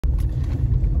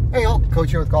Hey y'all,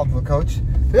 Coach here with Golf with Coach.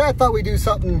 Today I thought we'd do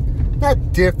something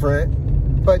not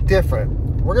different, but different.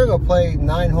 We're gonna go play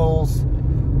 9 holes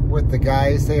with the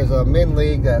guys. There's a men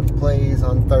league that plays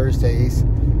on Thursdays,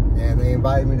 and they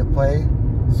invited me to play.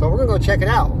 So we're gonna go check it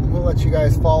out. We'll let you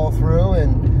guys follow through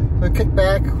and we'll kick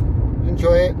back,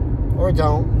 enjoy it, or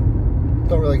don't.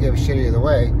 Don't really give a shit either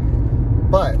way.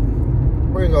 But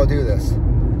we're gonna go do this.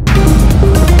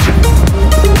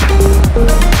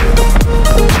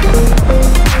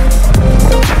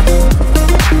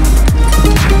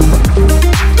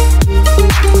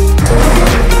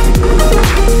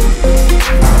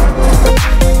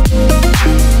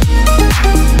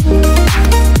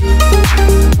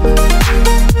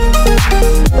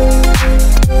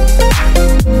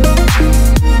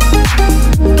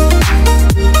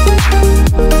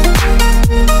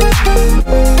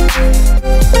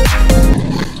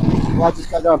 Well, I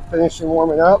just got done finishing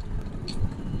warming up,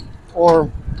 or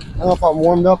I don't know if I'm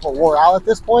warmed up or wore out at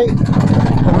this point. I'm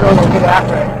going to get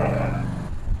after it.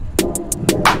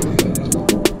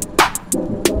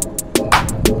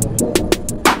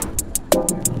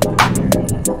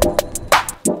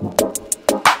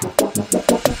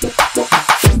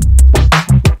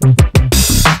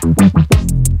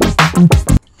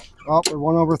 Well, we're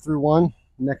 1 over through 1.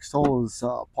 Next hole is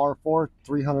par 4,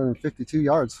 352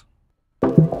 yards.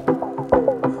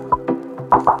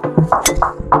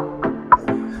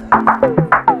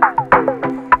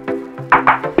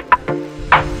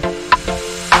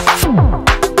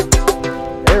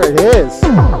 There it is.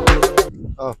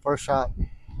 Oh, first shot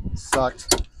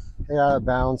sucked. Hit out of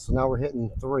bounds, so now we're hitting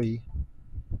 3.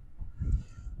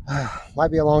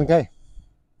 Might be a long day.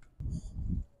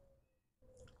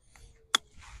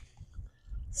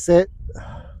 Sit.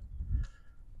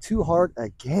 Too hard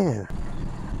again.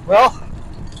 Well,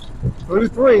 through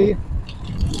 3,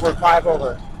 we're 5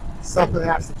 over. Something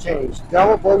has to change.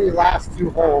 Double bogey last 2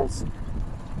 holes.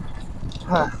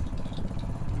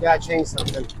 Gotta change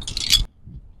something.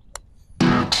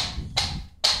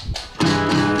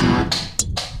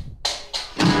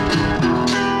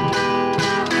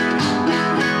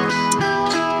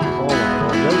 Oh my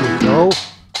Lord, there you go.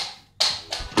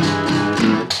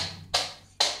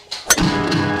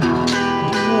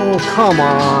 Oh, come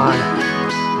on.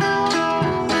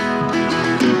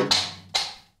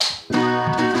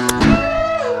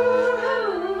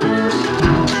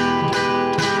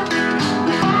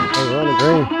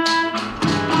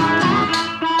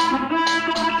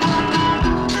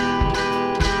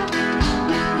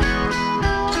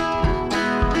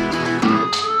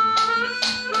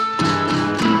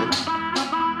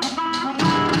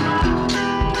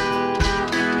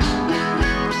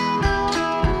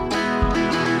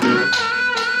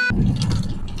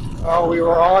 Oh, we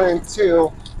were on in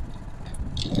 2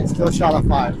 and still shot a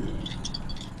 5.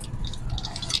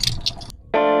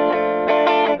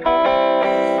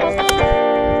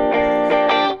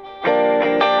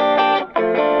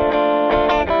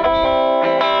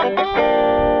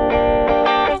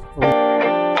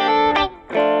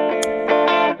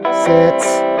 Sits.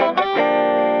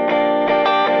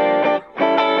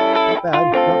 Not bad,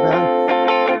 not bad.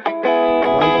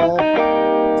 1 ball,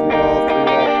 2 ball, 3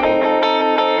 ball,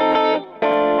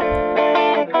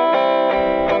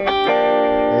 4 ball.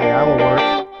 Hey, that will work.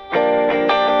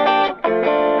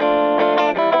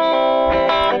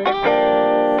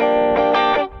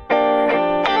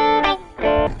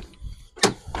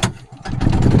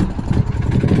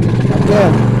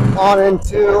 Again, on in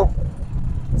 2.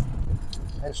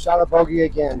 And shot a bogey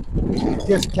again. You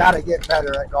just gotta get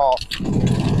better at golf. You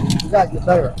gotta get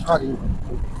better at putting.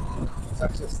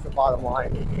 That's just the bottom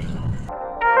line.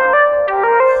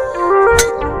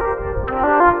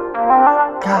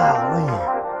 Golly.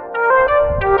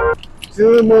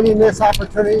 Too many missed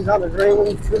opportunities on the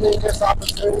green, too many missed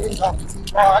opportunities off the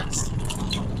tee box.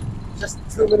 Just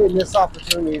too many missed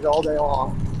opportunities all day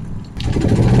long.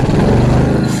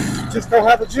 Just don't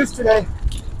have the juice today.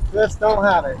 Just don't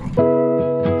have it.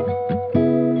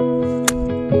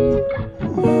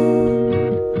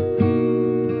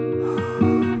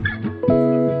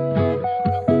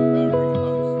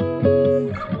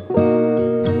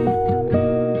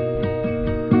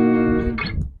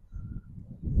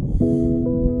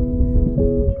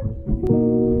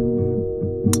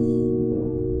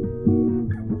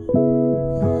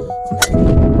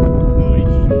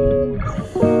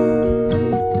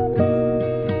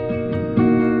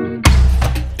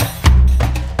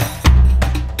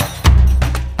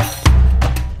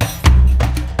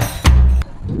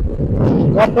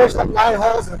 Well, first like 9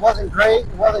 holes, it wasn't great,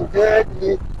 it wasn't good,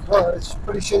 it was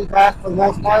pretty shitty back for the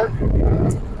most part.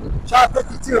 Shot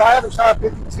 52, I haven't shot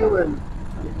 52 in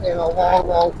in a long,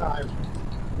 long time.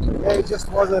 It just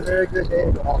wasn't a very good day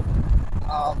to golf.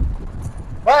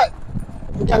 But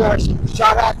we got our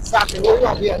shot at this afternoon.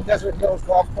 I'll be at Desert Hills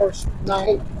Golf Course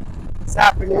tonight this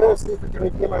afternoon. See if we can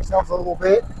redeem ourselves a little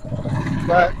bit.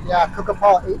 But yeah,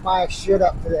 Cocopah ate my shit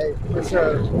up today for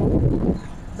sure.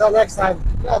 Until next time,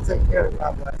 y'all take care.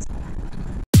 God bless.